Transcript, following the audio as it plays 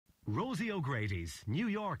Rosie O'Grady's, New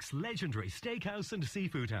York's legendary steakhouse and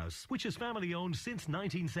seafood house, which is family owned since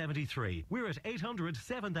 1973. We're at 800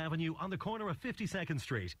 7th Avenue on the corner of 52nd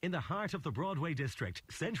Street, in the heart of the Broadway district,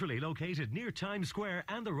 centrally located near Times Square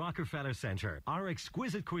and the Rockefeller Center. Our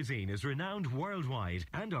exquisite cuisine is renowned worldwide,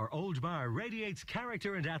 and our old bar radiates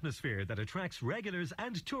character and atmosphere that attracts regulars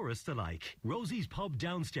and tourists alike. Rosie's Pub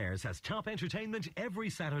downstairs has top entertainment every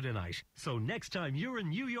Saturday night. So next time you're in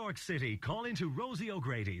New York City, call into Rosie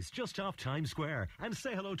O'Grady's just off Times Square and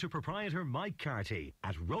say hello to proprietor Mike Carty.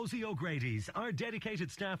 At Rosie O'Grady's, our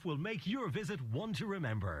dedicated staff will make your visit one to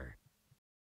remember.